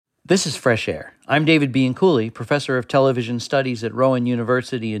This is Fresh Air. I'm David Bianculli, professor of television studies at Rowan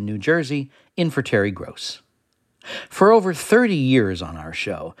University in New Jersey, in for Terry Gross. For over 30 years on our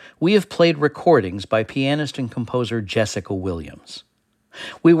show, we have played recordings by pianist and composer Jessica Williams.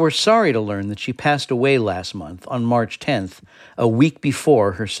 We were sorry to learn that she passed away last month on March 10th, a week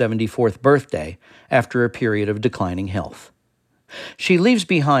before her 74th birthday, after a period of declining health. She leaves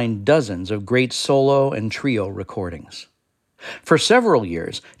behind dozens of great solo and trio recordings. For several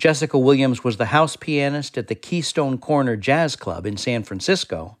years, Jessica Williams was the house pianist at the Keystone Corner Jazz Club in San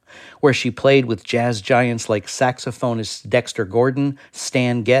Francisco, where she played with jazz giants like saxophonists Dexter Gordon,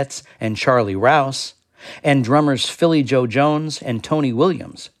 Stan Getz, and Charlie Rouse, and drummers Philly Joe Jones and Tony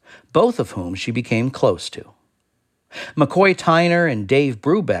Williams, both of whom she became close to. McCoy Tyner and Dave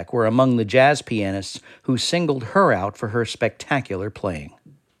Brubeck were among the jazz pianists who singled her out for her spectacular playing.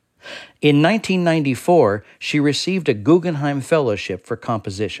 In 1994, she received a Guggenheim Fellowship for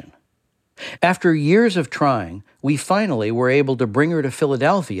composition. After years of trying, we finally were able to bring her to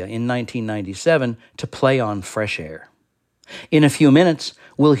Philadelphia in 1997 to play on Fresh Air. In a few minutes,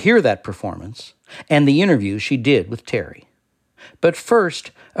 we'll hear that performance and the interview she did with Terry. But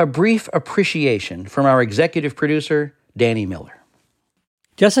first, a brief appreciation from our executive producer, Danny Miller.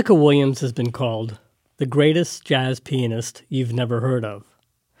 Jessica Williams has been called the greatest jazz pianist you've never heard of.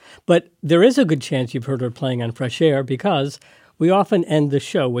 But there is a good chance you've heard her playing on Fresh Air because we often end the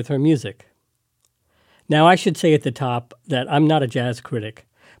show with her music. Now, I should say at the top that I'm not a jazz critic,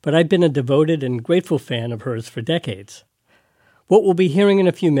 but I've been a devoted and grateful fan of hers for decades. What we'll be hearing in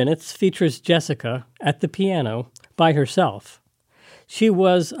a few minutes features Jessica at the piano by herself. She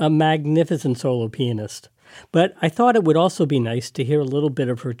was a magnificent solo pianist, but I thought it would also be nice to hear a little bit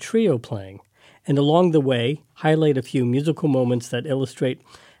of her trio playing, and along the way, highlight a few musical moments that illustrate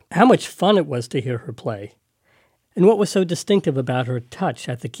how much fun it was to hear her play, and what was so distinctive about her touch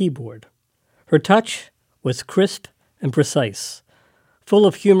at the keyboard. Her touch was crisp and precise, full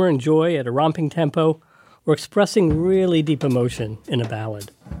of humor and joy at a romping tempo, or expressing really deep emotion in a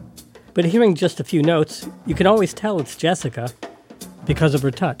ballad. But hearing just a few notes, you can always tell it's Jessica because of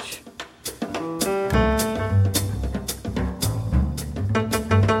her touch.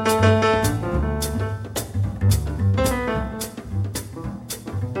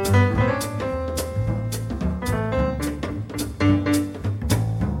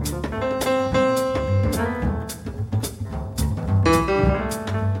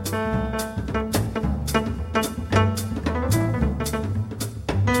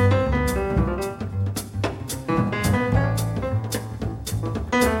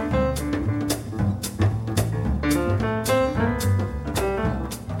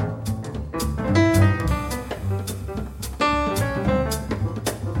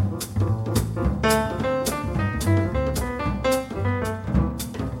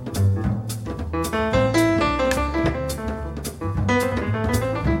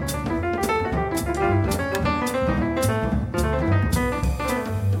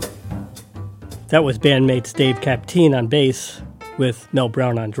 That was bandmates Dave Capteen on bass with Mel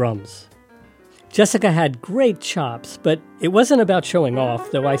Brown on drums. Jessica had great chops, but it wasn't about showing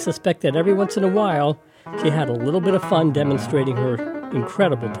off, though I suspect that every once in a while she had a little bit of fun demonstrating her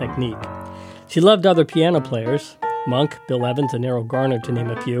incredible technique. She loved other piano players, Monk, Bill Evans, and Errol Garner to name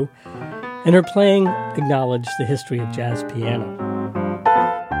a few, and her playing acknowledged the history of jazz piano.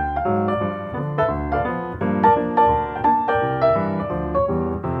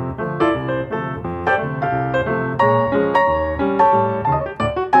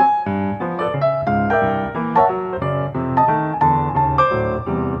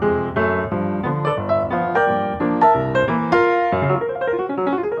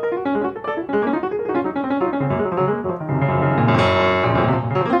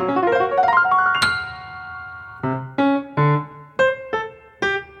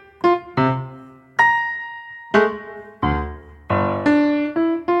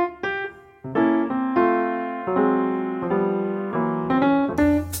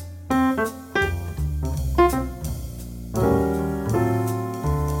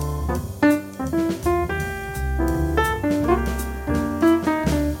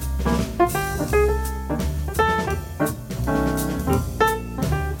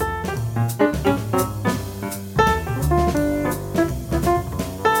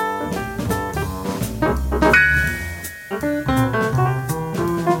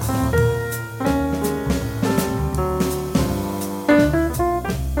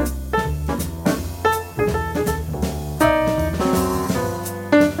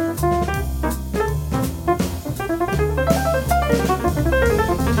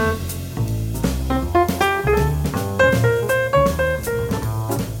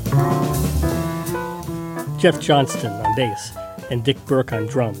 Jeff Johnston on bass, and Dick Burke on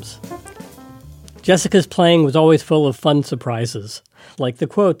drums. Jessica's playing was always full of fun surprises, like the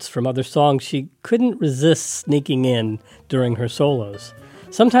quotes from other songs she couldn't resist sneaking in during her solos.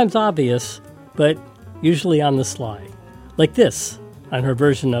 Sometimes obvious, but usually on the sly. Like this, on her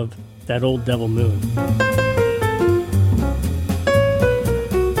version of That Old Devil Moon.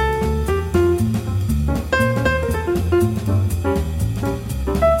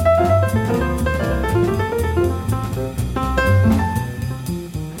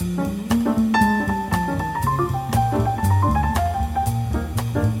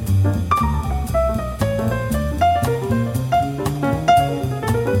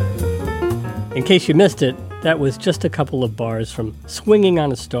 In case you missed it, that was just a couple of bars from Swinging on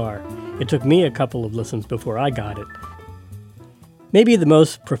a Star. It took me a couple of listens before I got it. Maybe the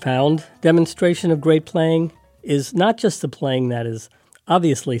most profound demonstration of great playing is not just the playing that is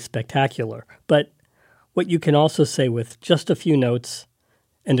obviously spectacular, but what you can also say with just a few notes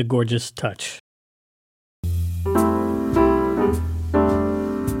and a gorgeous touch.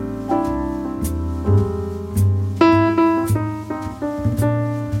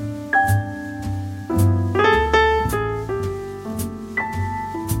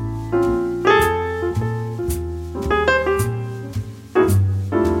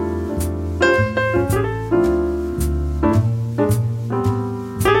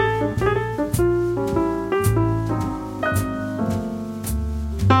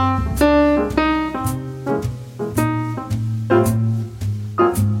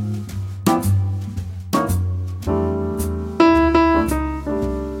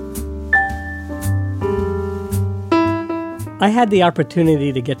 I had the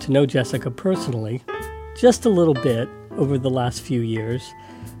opportunity to get to know Jessica personally, just a little bit over the last few years,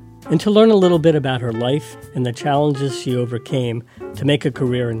 and to learn a little bit about her life and the challenges she overcame to make a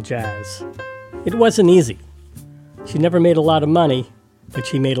career in jazz. It wasn't easy. She never made a lot of money, but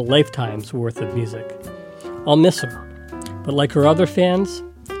she made a lifetime's worth of music. I'll miss her, but like her other fans,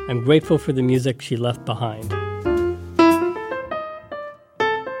 I'm grateful for the music she left behind.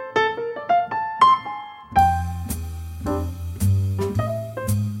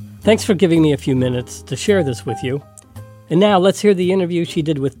 Thanks for giving me a few minutes to share this with you. And now let's hear the interview she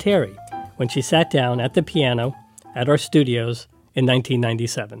did with Terry when she sat down at the piano at our studios in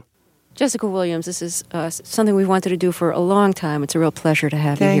 1997. Jessica Williams, this is something we've wanted to do for a long time. It's a real pleasure to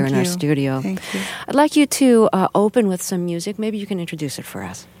have you here in our studio. Thank you. I'd like you to open with some music. Maybe you can introduce it for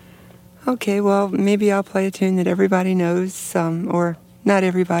us. Okay, well, maybe I'll play a tune that everybody knows, or not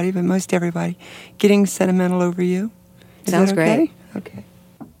everybody, but most everybody. Getting Sentimental Over You. Sounds great. Okay.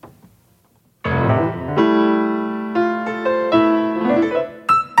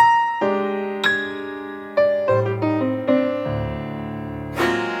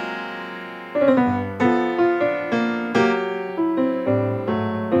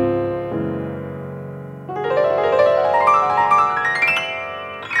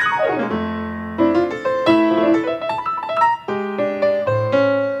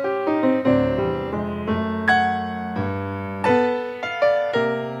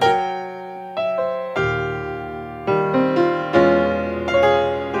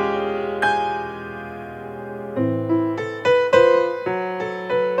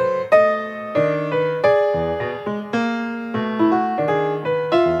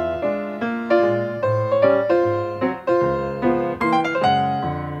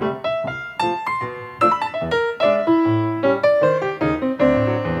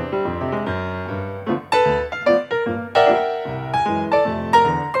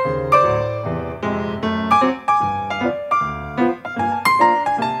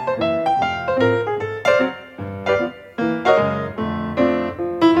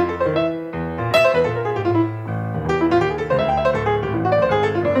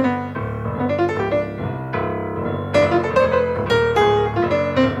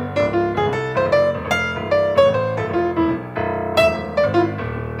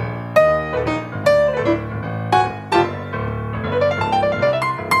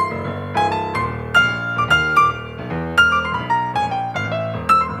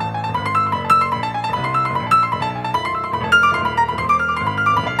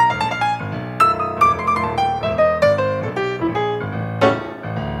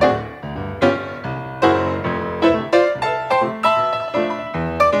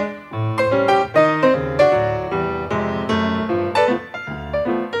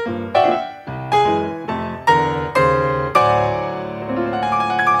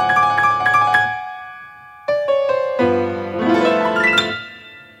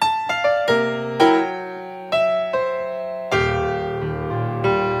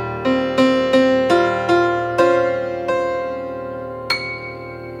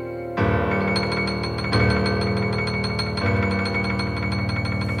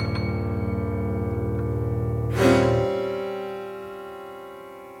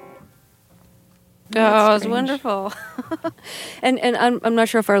 Oh, it's wonderful. and I'm not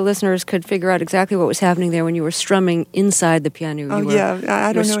sure if our listeners could figure out exactly what was happening there when you were strumming inside the piano.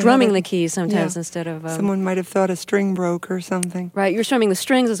 I don't know. Strumming the keys sometimes instead of... someone might have thought a string broke or something. Right, you're strumming the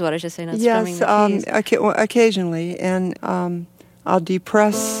strings is what I should say, not strumming the keys. Occasionally. And I'll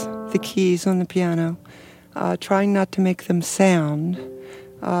depress the keys on the piano, trying not to make them sound,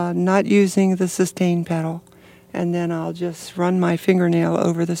 not using the sustain pedal. And then I'll just run my fingernail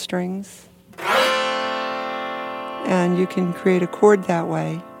over the strings. And you can create a chord that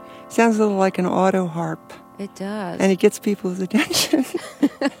way. Sounds a little like an auto harp. It does. And it gets people's attention.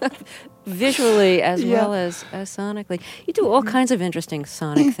 Visually as well as sonically. You do all kinds of interesting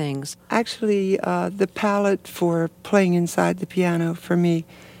sonic things. Actually, the palette for playing inside the piano for me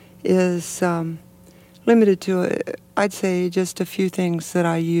is limited to, I'd say, just a few things that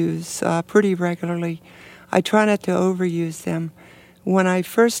I use pretty regularly. I try not to overuse them. When I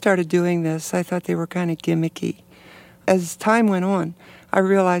first started doing this, I thought they were kind of gimmicky. As time went on, I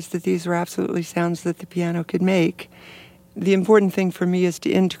realized that these were absolutely sounds that the piano could make. The important thing for me is to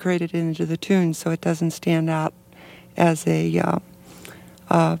integrate it into the tune so it doesn't stand out as a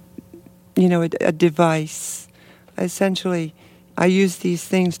device. Essentially, I use these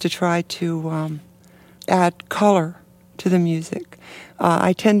things to try to add color to the music.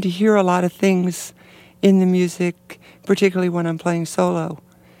 I tend to hear a lot of things in the music, particularly when I'm playing solo,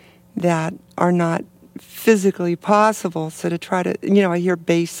 that are not physically possible. So to try to, I hear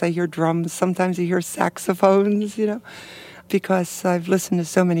bass, I hear drums, sometimes I hear saxophones, because I've listened to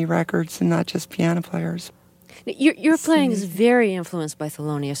so many records and not just piano players. Your playing is very influenced by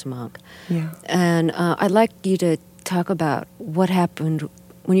Thelonious Monk. Yeah. And I'd like you to talk about what happened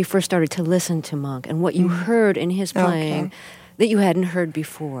when you first started to listen to Monk and what you heard in his playing that you hadn't heard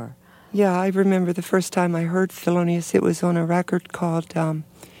before. Yeah, I remember the first time I heard Thelonious, it was on a record called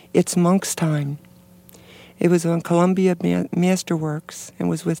It's Monk's Time. It was on Columbia Masterworks and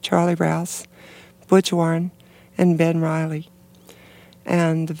was with Charlie Rouse, Butch Warren, and Ben Riley.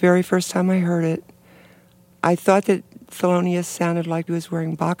 And the very first time I heard it, I thought that Thelonious sounded like he was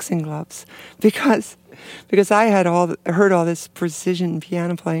wearing boxing gloves because I had heard all this precision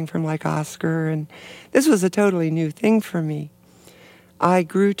piano playing from like Oscar, and this was a totally new thing for me. I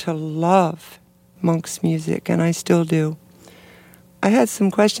grew to love Monk's music, and I still do. I had some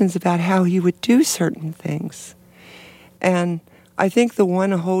questions about how he would do certain things. And I think the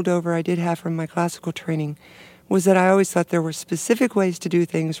one holdover I did have from my classical training was that I always thought there were specific ways to do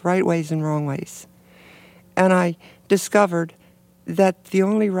things, right ways and wrong ways. And I discovered that the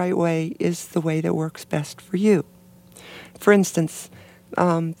only right way is the way that works best for you. For instance,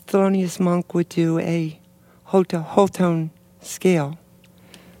 Thelonious Monk would do a whole tone scale,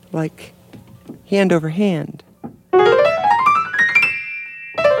 like hand over hand.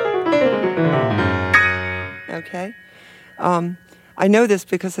 Okay? I know this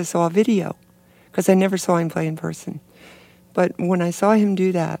because I saw a video, because I never saw him play in person. But when I saw him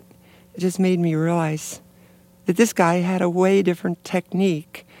do that, it just made me realize that this guy had a way different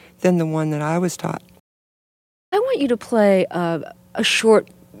technique than the one that I was taught. I want you to play a short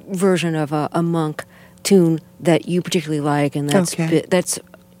version of a Monk tune that you particularly like and that's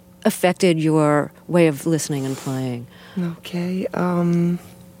affected your way of listening and playing. Okay.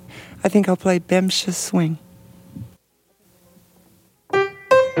 I think I'll play Bemsha Swing.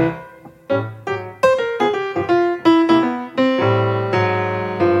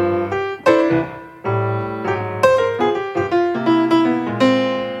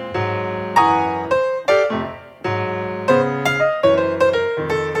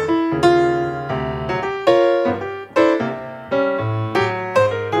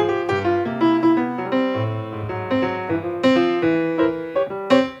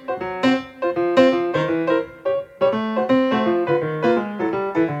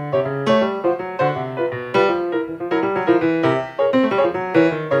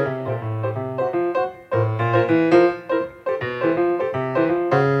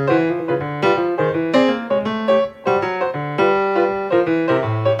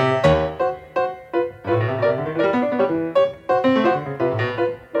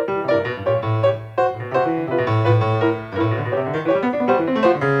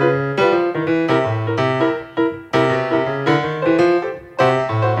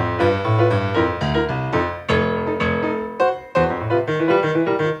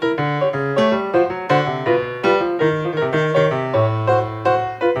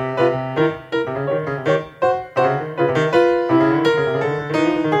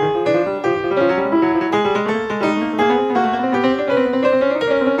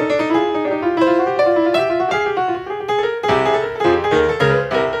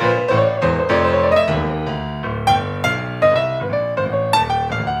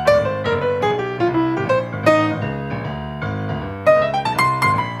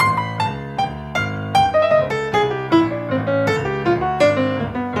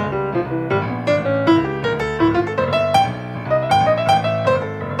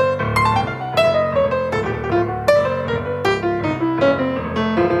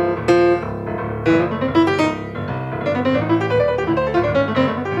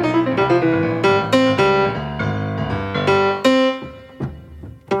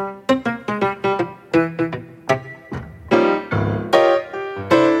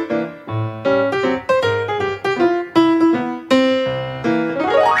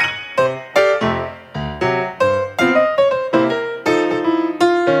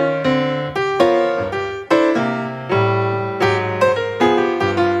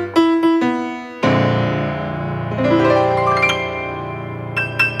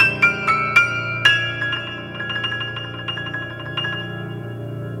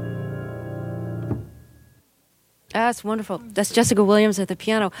 that's wonderful. That's Jessica Williams at the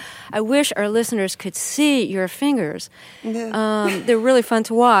piano. I wish our listeners could see your fingers. They're really fun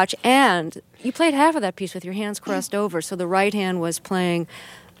to watch. And you played half of that piece with your hands crossed over, so the right hand was playing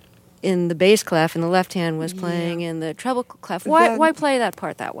in the bass clef and the left hand was playing in the treble clef. Why play that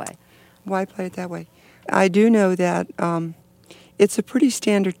part that way? Why play it that way? I do know that it's a pretty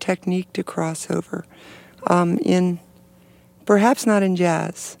standard technique to cross over. Perhaps not in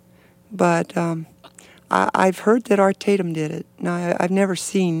jazz, but I've heard that Art Tatum did it. Now, I've never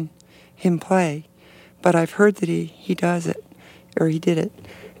seen him play, but I've heard that he does it, or he did it.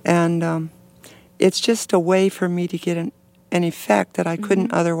 And it's just a way for me to get an effect that I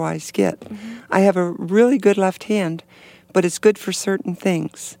couldn't otherwise get. I have a really good left hand, but it's good for certain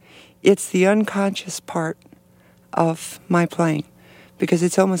things. It's the unconscious part of my playing, because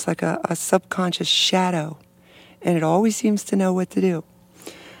it's almost like a subconscious shadow, and it always seems to know what to do.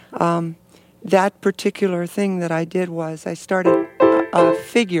 That particular thing that I did was I started a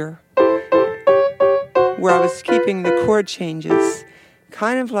figure where I was keeping the chord changes,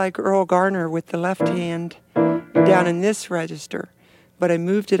 kind of like Earl Garner with the left hand down in this register, but I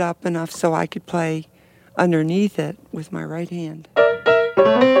moved it up enough so I could play underneath it with my right hand.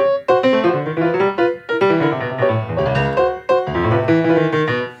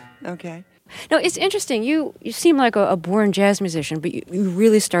 Okay. No, it's interesting. You seem like a born jazz musician, but you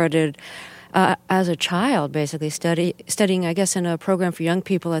really started as a child, basically, studying, I guess, in a program for young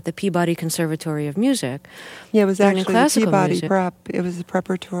people at the Peabody Conservatory of Music. Yeah, it was actually the Peabody music. Prep. It was a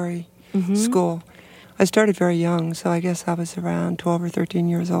preparatory school. I started very young, so I guess I was around 12 or 13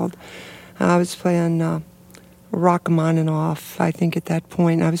 years old. I was playing Rachmaninoff, I think, at that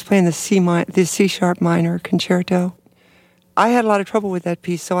point. I was playing the C-sharp minor concerto. I had a lot of trouble with that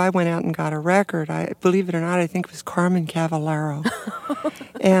piece, so I went out and got a record. Believe it or not, I think it was Carmen Cavallaro.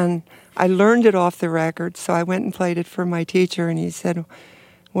 And I learned it off the record, so I went and played it for my teacher, and he said,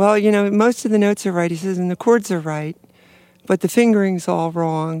 well, you know, most of the notes are right. He says, and the chords are right, but the fingering's all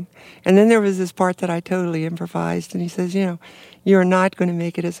wrong. And then there was this part that I totally improvised, and he says, you know, you're not going to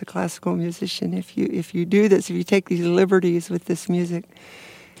make it as a classical musician if you do this, if you take these liberties with this music.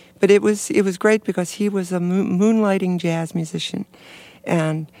 But it was great because he was a moonlighting jazz musician.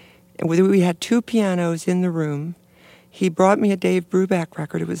 And we had two pianos in the room. He brought me a Dave Brubeck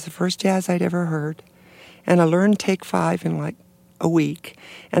record. It was the first jazz I'd ever heard. And I learned Take 5 in like a week.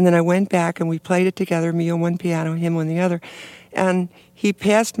 And then I went back and we played it together, me on one piano, him on the other. And he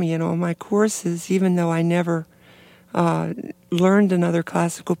passed me in all my courses, even though I never learned another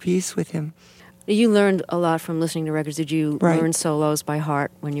classical piece with him. You learned a lot from listening to records. Did you learn solos by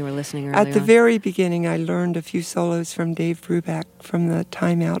heart when you were listening early At the very beginning, I learned a few solos from Dave Brubeck from the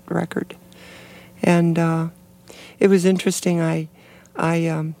Time Out record. And it was interesting. I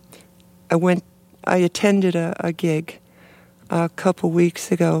attended a gig a couple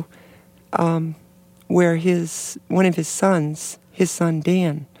weeks ago where one of his sons, his son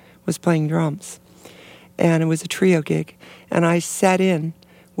Dan, was playing drums. And it was a trio gig. And I sat in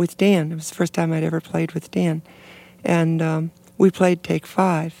with Dan. It was the first time I'd ever played with Dan. And we played Take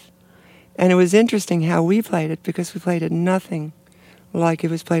 5. And it was interesting how we played it, because we played it nothing like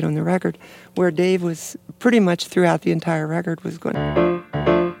it was played on the record, where Dave was pretty much throughout the entire record was going.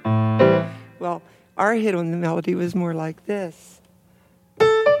 Well, our hit on the melody was more like this.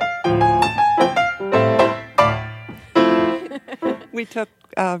 We took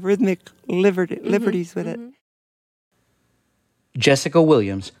rhythmic liberties with it. Jessica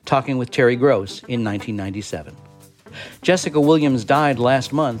Williams talking with Terry Gross in 1997. Jessica Williams died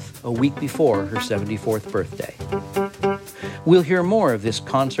last month, a week before her 74th birthday. We'll hear more of this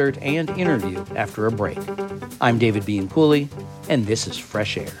concert and interview after a break. I'm David Bianculli, and this is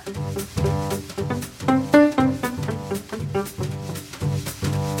Fresh Air.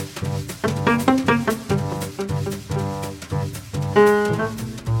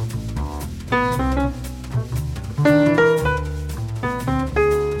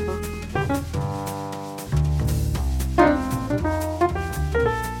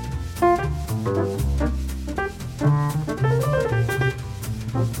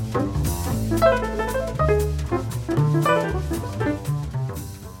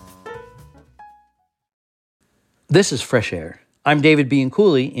 This is Fresh Air. I'm David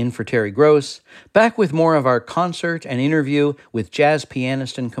Bianculli, in for Terry Gross, back with more of our concert and interview with jazz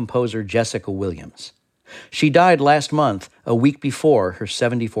pianist and composer Jessica Williams. She died last month, a week before her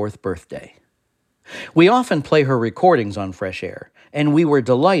 74th birthday. We often play her recordings on Fresh Air, and we were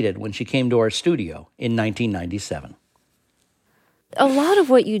delighted when she came to our studio in 1997. A lot of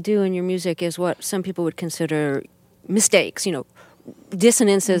what you do in your music is what some people would consider mistakes,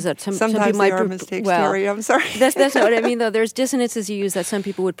 dissonances that some Sometimes people might they are mistakes, Terry. I'm sorry. that's not what I mean, though. There's dissonances you use that some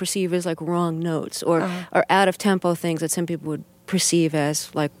people would perceive as like wrong notes, or out of tempo things that some people would perceive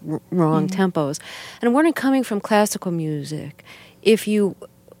as like wrong tempos. And I'm wondering, coming from classical music, if you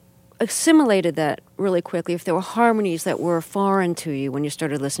assimilated that really quickly, if there were harmonies that were foreign to you when you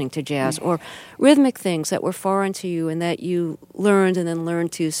started listening to jazz, or rhythmic things that were foreign to you and that you learned and then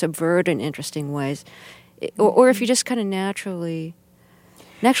learned to subvert in interesting ways, or if you just kind of naturally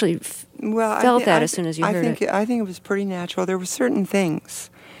felt that as soon as you heard it. I think it was pretty natural. There were certain things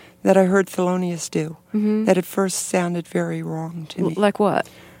that I heard Thelonious do that at first sounded very wrong to me. Like what?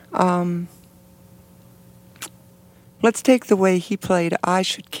 Let's take the way he played I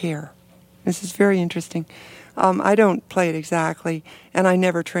Should Care. This is very interesting. I don't play it exactly, and I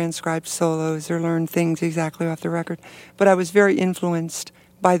never transcribed solos or learned things exactly off the record, but I was very influenced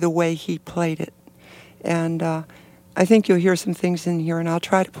by the way he played it. And I think you'll hear some things in here, and I'll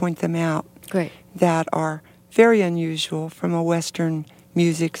try to point them out. Great. That are very unusual from a Western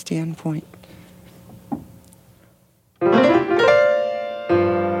music standpoint.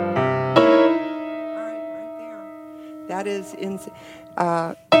 That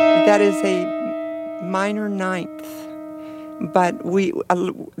is a minor ninth, but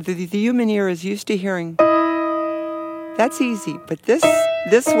the human ear is used to hearing. That's easy, but this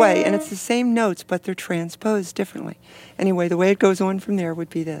way, and it's the same notes, but they're transposed differently. Anyway, the way it goes on from there would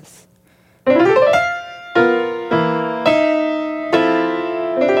be this.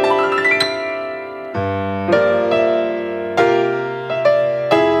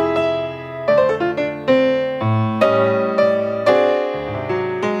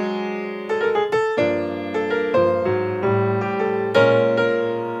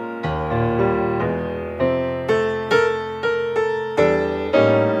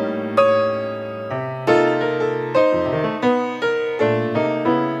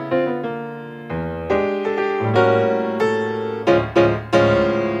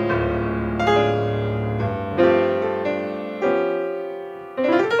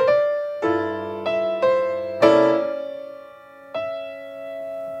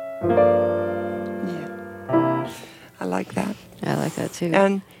 Too.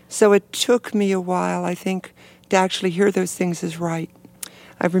 And so it took me a while, I think, to actually hear those things as right.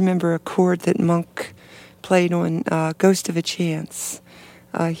 I remember a chord that Monk played on Ghost of a Chance.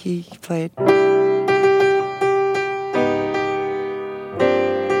 He played. Oh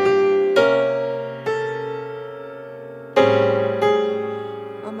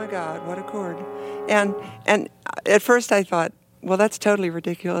my God, what a chord. And at first I thought, well, that's totally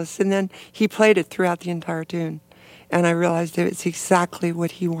ridiculous. And then he played it throughout the entire tune. And I realized that it's exactly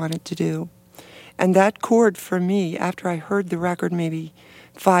what he wanted to do. And that chord for me, after I heard the record maybe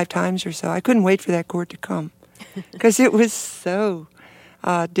 5 times or so, I couldn't wait for that chord to come. Because it was so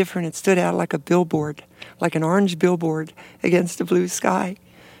different. It stood out like a billboard, like an orange billboard against a blue sky.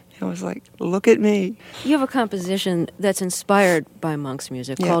 I was like, look at me. You have a composition that's inspired by Monk's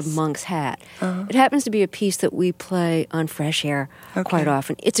music called Monk's Hat. It happens to be a piece that we play on Fresh Air quite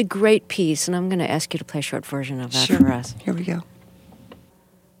often. It's a great piece, and I'm going to ask you to play a short version of that for us. Here we go.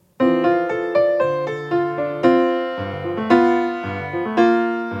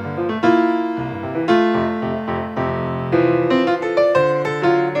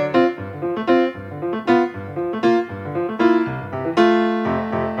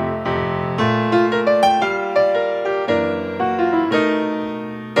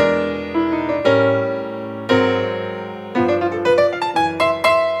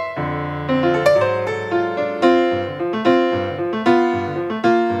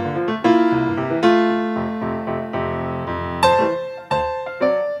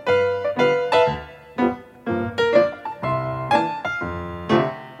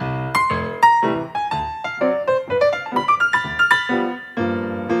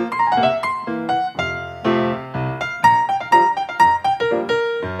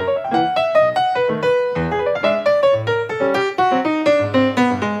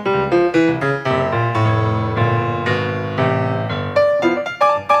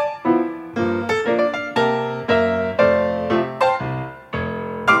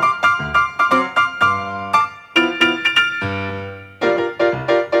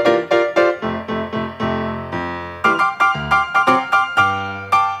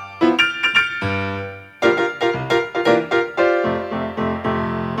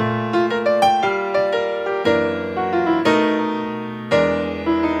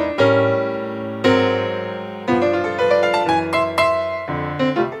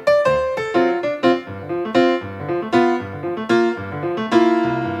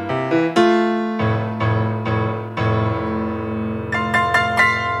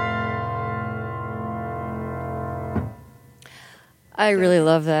 really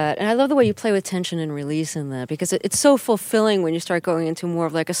love that. And I love the way you play with tension and release in that, because it's so fulfilling when you start going into more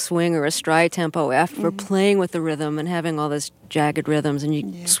of like a swing or a stride tempo after playing with the rhythm and having all those jagged rhythms, and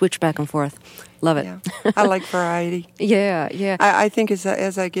you switch back and forth. Love it. Yeah. I like variety. Yeah. I think as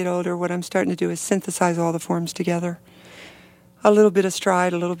I get older, what I'm starting to do is synthesize all the forms together. A little bit of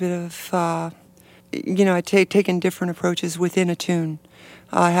stride, a little bit of, I taken different approaches within a tune.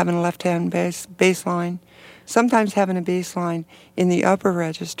 Having a left-hand bass line, sometimes having a bass line in the upper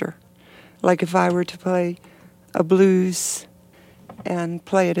register. Like if I were to play a blues and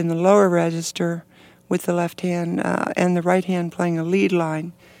play it in the lower register with the left hand and the right hand playing a lead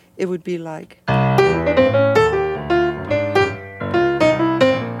line, it would be like...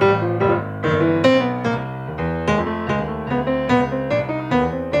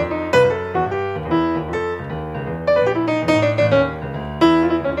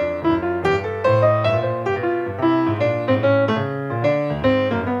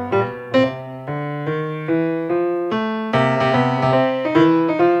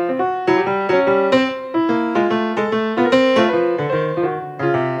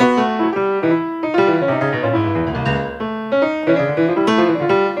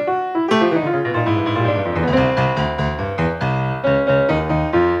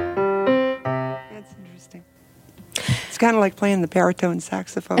 kind of like playing the baritone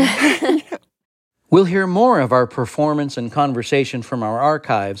saxophone. We'll hear more of our performance and conversation from our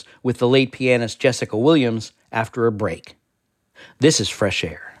archives with the late pianist Jessica Williams after a break. This is Fresh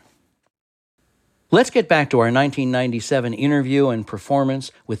Air. Let's get back to our 1997 interview and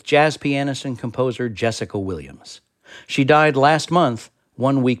performance with jazz pianist and composer Jessica Williams. She died last month,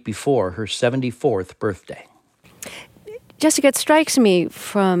 1 week before her 74th birthday. Jessica, it strikes me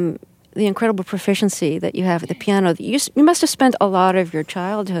from the incredible proficiency that you have at the piano. You must have spent a lot of your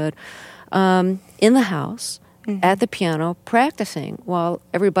childhood in the house, at the piano, practicing, while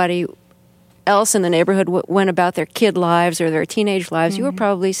everybody else in the neighborhood went about their kid lives or their teenage lives. You were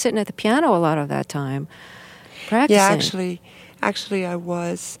probably sitting at the piano a lot of that time, practicing. Yeah, actually I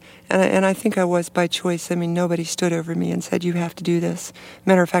was. And I think I was by choice. I mean, nobody stood over me and said, you have to do this.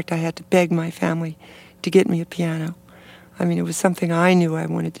 Matter of fact, I had to beg my family to get me a piano. I mean, it was something I knew I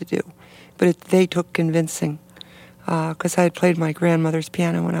wanted to do. But they took convincing, because I had played my grandmother's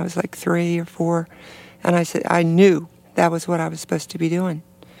piano when I was like 3 or 4. And I said, I knew that was what I was supposed to be doing,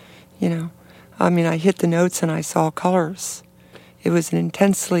 you know. I mean, I hit the notes and I saw colors. It was an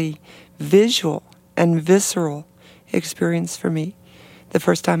intensely visual and visceral experience for me the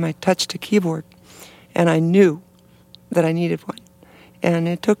first time I touched a keyboard. And I knew that I needed one. And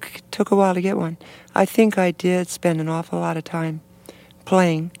it took a while to get one. I think I did spend an awful lot of time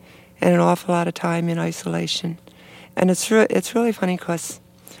playing and an awful lot of time in isolation. And it's really funny because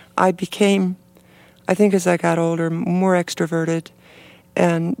I became, I think as I got older, more extroverted,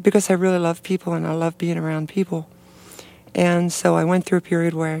 and because I really love people and I love being around people. And so I went through a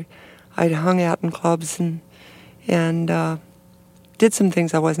period where I'd hung out in clubs and did some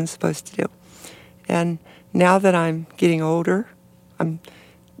things I wasn't supposed to do. And now that I'm getting older, I'm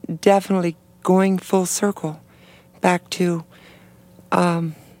definitely going full circle back to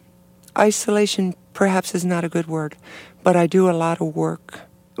isolation. Perhaps is not a good word, but I do a lot of work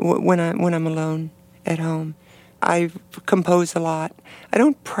when I'm alone at home. I compose a lot. I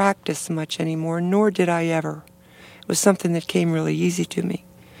don't practice much anymore, nor did I ever. It was something that came really easy to me.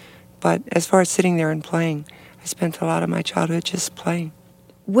 But as far as sitting there and playing, I spent a lot of my childhood just playing.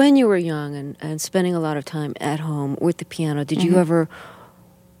 When you were young and spending a lot of time at home with the piano, did you ever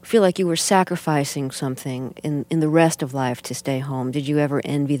feel like you were sacrificing something in the rest of life to stay home? Did you ever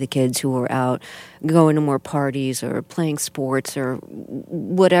envy the kids who were out going to more parties or playing sports or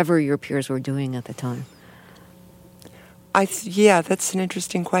whatever your peers were doing at the time? Yeah, that's an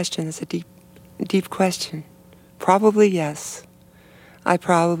interesting question. It's a deep question. Probably yes. I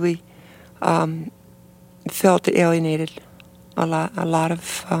probably felt alienated a lot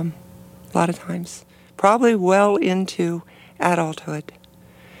of times. Probably well into adulthood.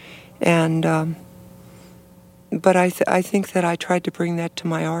 And but I think that I tried to bring that to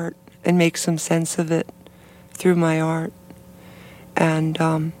my art and make some sense of it through my art. And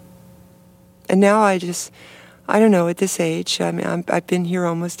now I don't know, at this age, I mean, I've been here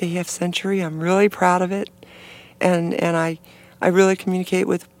almost a half century. I'm really proud of it, and I really communicate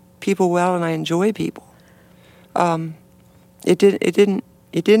with people well, and I enjoy people. It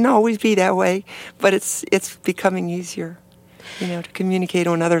didn't always be that way, but it's becoming easier, you know, to communicate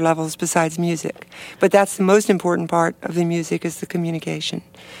on other levels besides music. But that's the most important part of the music, is the communication.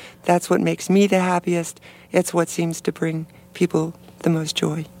 That's what makes me the happiest. It's what seems to bring people the most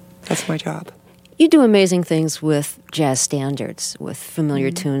joy. That's my job. You do amazing things with jazz standards, with familiar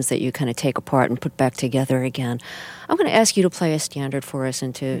tunes that you kind of take apart and put back together again. I'm going to ask you to play a standard for us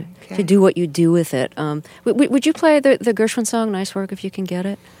and to do what you do with it. Would you play the Gershwin song, Nice Work, if you can get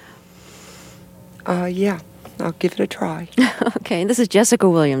it? Yeah, I'll give it a try. Okay, and this is Jessica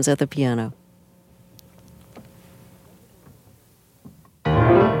Williams at the piano.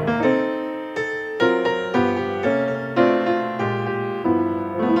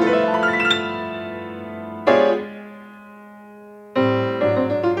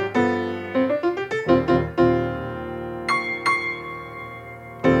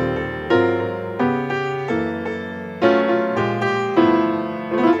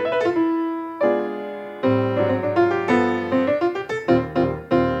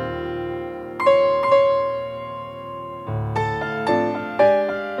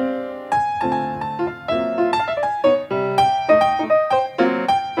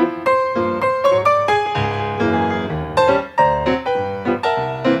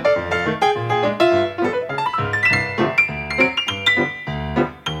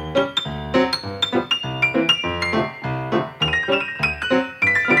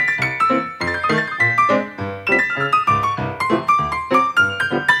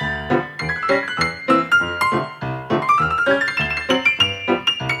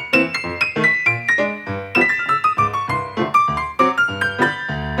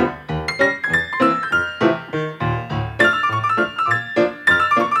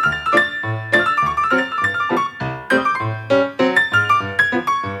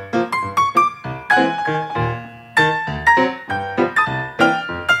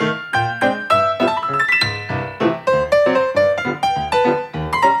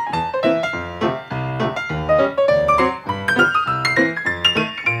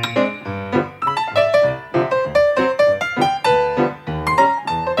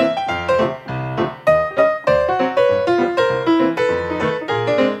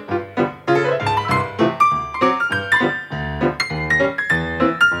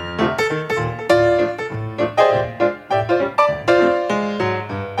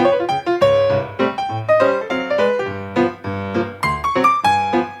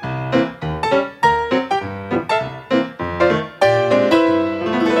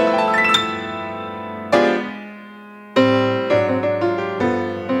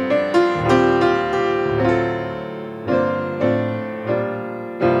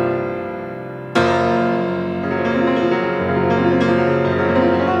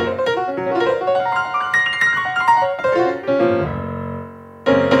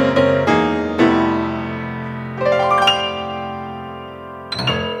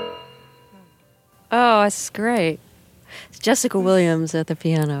 Oh, that's great. It's Jessica Williams at the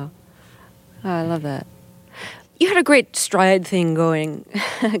piano. Oh, I love that. You had a great stride thing going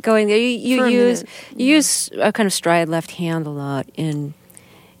there. You use a kind of stride left hand a lot in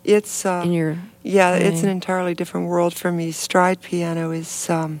your it's an entirely different world for me. Stride piano is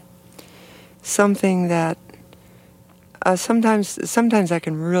something that sometimes I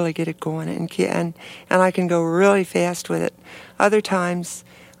can really get it going and I can go really fast with it. Other times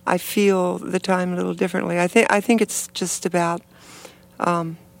I feel the time a little differently. I think it's just about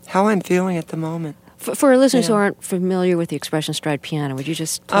how I'm feeling at the moment. For our listeners who aren't familiar with the expression stride piano, would you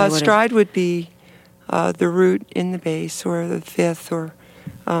just tell what stride would be the root in the bass or the fifth or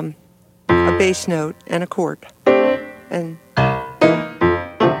a bass note and a chord and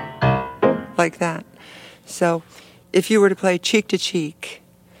like that. So if you were to play cheek to cheek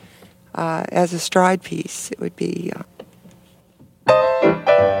as a stride piece, it would be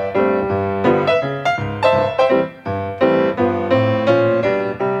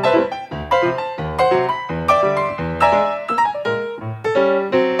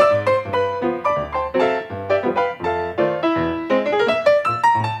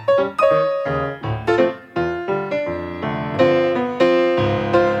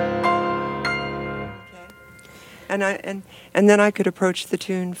and then I could approach the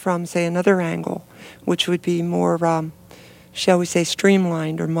tune from, say, another angle, which would be more, shall we say,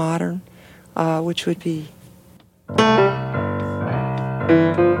 streamlined or modern, which would be...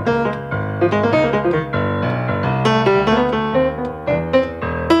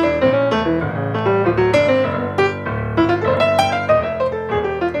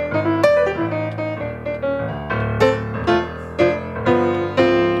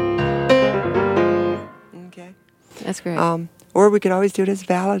 That's great. Or we could always do it as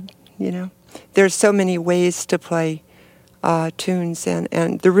ballad, There's so many ways to play tunes,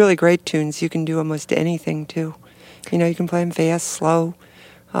 and they're really great tunes. You can do almost anything, too. You can play them fast, slow,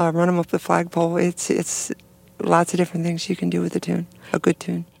 run them up the flagpole. It's lots of different things you can do with a tune, a good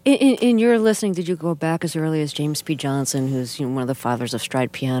tune. In your listening, did you go back as early as James P. Johnson, who's one of the fathers of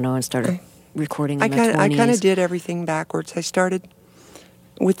stride piano, and started recording in the 20s? I kind of did everything backwards. I started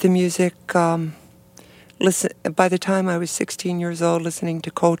with the music. By the time I was 16 years old, listening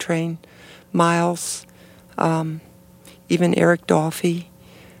to Coltrane, Miles, even Eric Dolphy.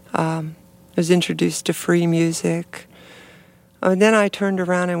 I was introduced to free music. And then I turned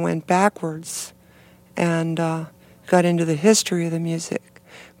around and went backwards and got into the history of the music.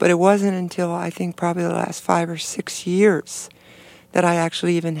 But it wasn't until, I think, probably the last 5 or 6 years that I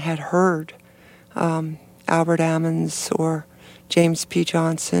actually even had heard Albert Ammons or James P.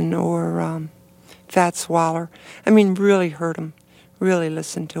 Johnson or Fats Waller. I mean, really heard them, really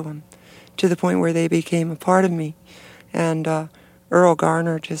listened to them, to the point where they became a part of me. And Earl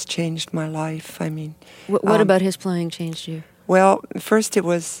Garner just changed my life. I mean... What about his playing changed you? Well, first it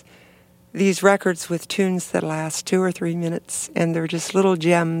was these records with tunes that last 2 or 3 minutes, and they're just little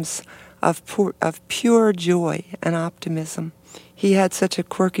gems of pure joy and optimism. He had such a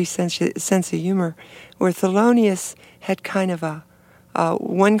quirky sense of humor, where Thelonious had kind of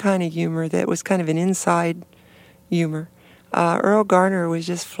one kind of humor that was kind of an inside humor. Earl Garner was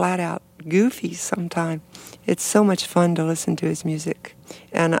just flat out goofy sometimes. It's so much fun to listen to his music.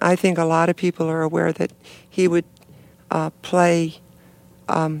 And I think a lot of people are aware that he would play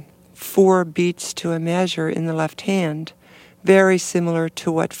 4 beats to a measure in the left hand, very similar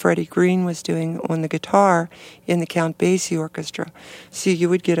to what Freddie Green was doing on the guitar in the Count Basie Orchestra. So you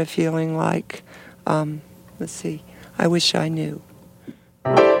would get a feeling like, let's see, I Wish I Knew.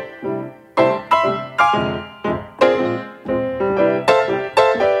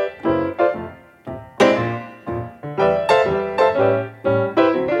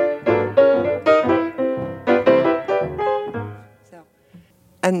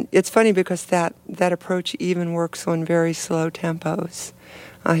 And it's funny because that approach even works on very slow tempos.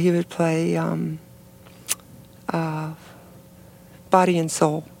 He would play Body and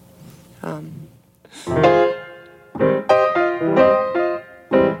Soul. He'd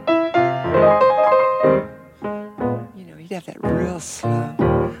have that real slow,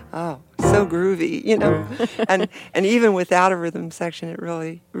 so groovy, and even without a rhythm section, it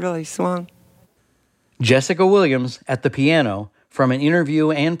really, really swung. Jessica Williams at the piano, from an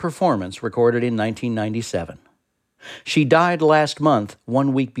interview and performance recorded in 1997. She died last month,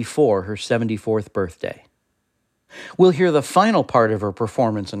 1 week before her 74th birthday. We'll hear the final part of her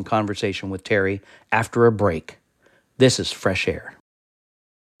performance and conversation with Terry after a break. This is Fresh Air.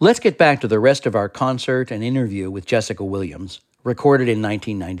 Let's get back to the rest of our concert and interview with Jessica Williams, recorded in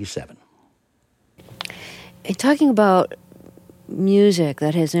 1997. Talking about music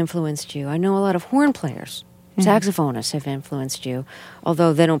that has influenced you, I know a lot of horn players. Saxophonists have influenced you,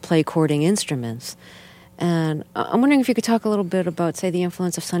 although they don't play chording instruments. And I'm wondering if you could talk a little bit about, say, the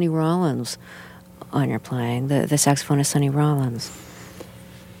influence of Sonny Rollins on your playing, the saxophonist Sonny Rollins.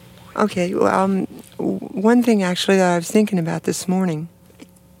 Okay, well, one thing actually that I was thinking about this morning,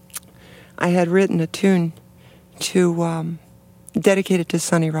 I had written a tune to dedicate it to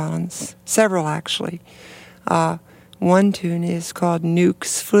Sonny Rollins, several actually. One tune is called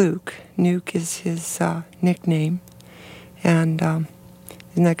Nuke's Fluke. Nuke is his nickname, and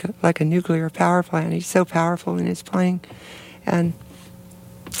isn't like a nuclear power plant. He's so powerful in his playing, and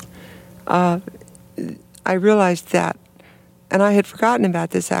I realized that, and I had forgotten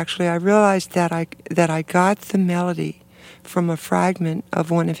about this actually. I realized that I got the melody from a fragment of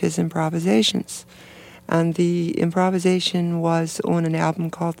one of his improvisations, and the improvisation was on an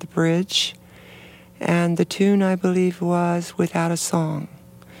album called The Bridge. And the tune, I believe, was Without a Song.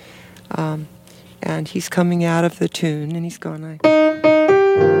 And he's coming out of the tune, and he's going like...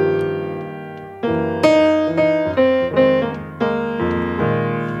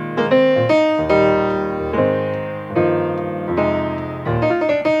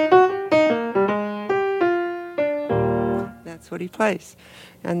 That's what he plays.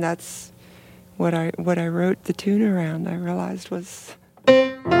 And that's what I wrote the tune around, I realized was...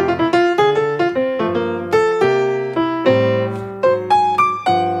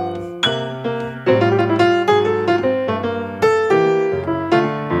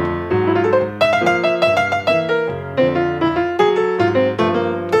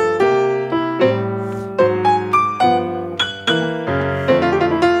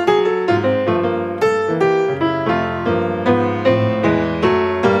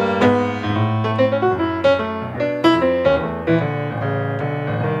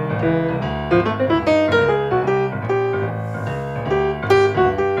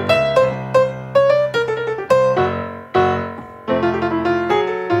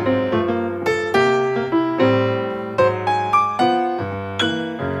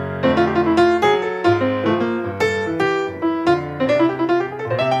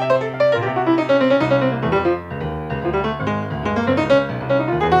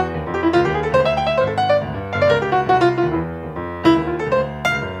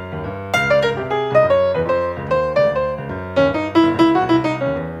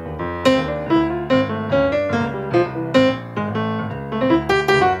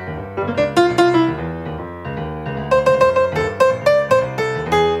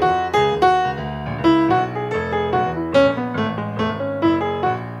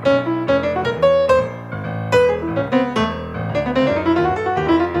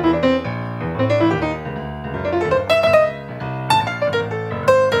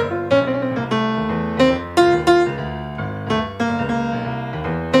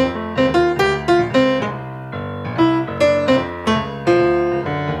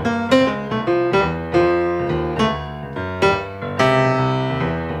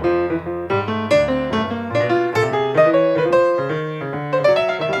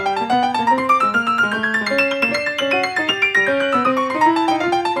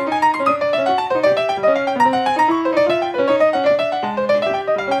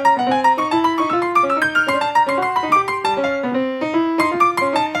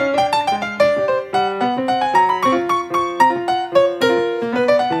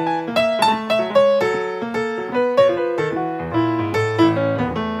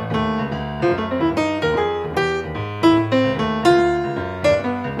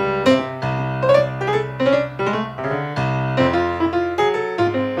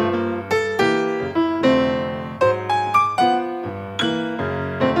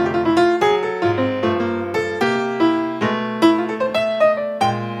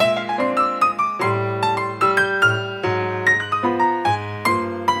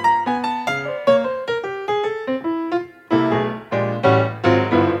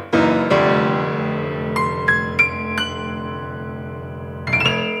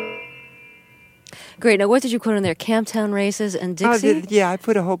 Great. Now, what did you quote in there? Camptown Races and Dixie? Yeah, I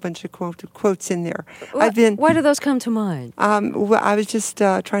put a whole bunch of quotes in there. Why do those come to mind? Well, I was just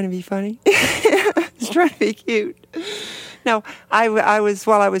trying to be funny. I was trying to be cute. No, while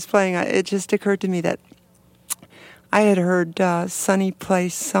I was playing, it just occurred to me that I had heard Sonny play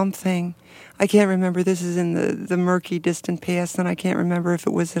something. I can't remember. This is in the murky, distant past, and I can't remember if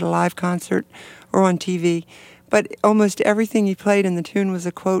it was at a live concert or on TV. But almost everything he played in the tune was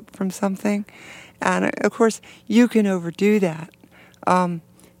a quote from something. And, of course, you can overdo that.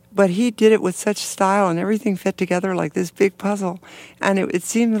 But he did it with such style, and everything fit together like this big puzzle. And it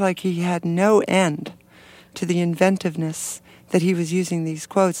seemed like he had no end to the inventiveness that he was using these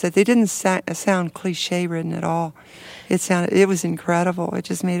quotes, that they didn't sound cliche-ridden at all. It was incredible. It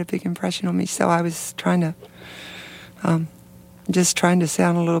just made a big impression on me. So I was trying to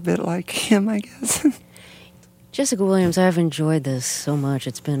sound a little bit like him, I guess. Jessica Williams, I've enjoyed this so much.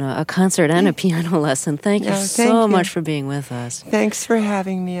 It's been a concert and a piano lesson. Thank you so much for being with us. Thanks for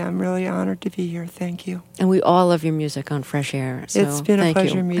having me. I'm really honored to be here. Thank you. And we all love your music on Fresh Air. So it's been a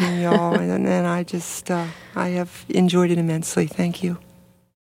pleasure meeting you all, and I have enjoyed it immensely. Thank you.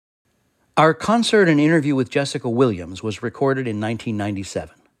 Our concert and interview with Jessica Williams was recorded in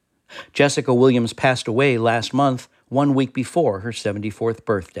 1997. Jessica Williams passed away last month, 1 week before her 74th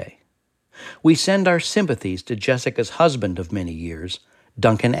birthday. We send our sympathies to Jessica's husband of many years,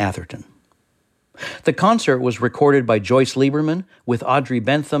 Duncan Atherton. The concert was recorded by Joyce Lieberman with Audrey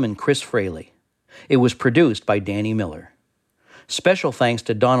Bentham and Chris Fraley. It was produced by Danny Miller. Special thanks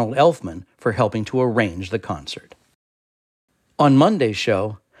to Donald Elfman for helping to arrange the concert. On Monday's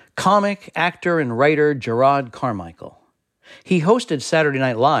show, comic, actor, and writer Gerard Carmichael. He hosted Saturday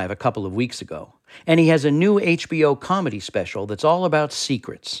Night Live a couple of weeks ago, and he has a new HBO comedy special that's all about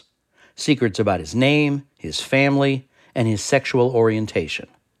secrets. Secrets about his name, his family, and his sexual orientation.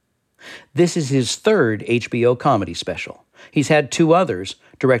 This is his third HBO comedy special. He's had 2 others,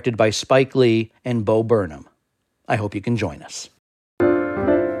 directed by Spike Lee and Bo Burnham. I hope you can join us.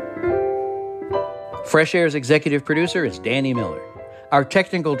 Fresh Air's executive producer is Danny Miller. Our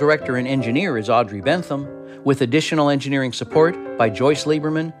technical director and engineer is Audrey Bentham, with additional engineering support by Joyce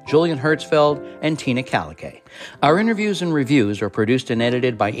Lieberman, Julian Hertzfeld, and Tina Calicay. Our interviews and reviews are produced and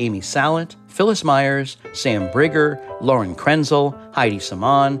edited by Amy Sallant, Phyllis Myers, Sam Brigger, Lauren Krenzel, Heidi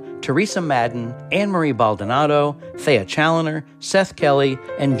Saman, Teresa Madden, Anne-Marie Baldonado, Thea Challoner, Seth Kelly,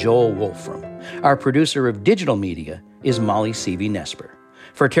 and Joel Wolfram. Our producer of digital media is Molly Seavey Nesper.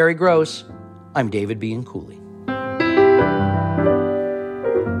 For Terry Gross, I'm David Bianculli.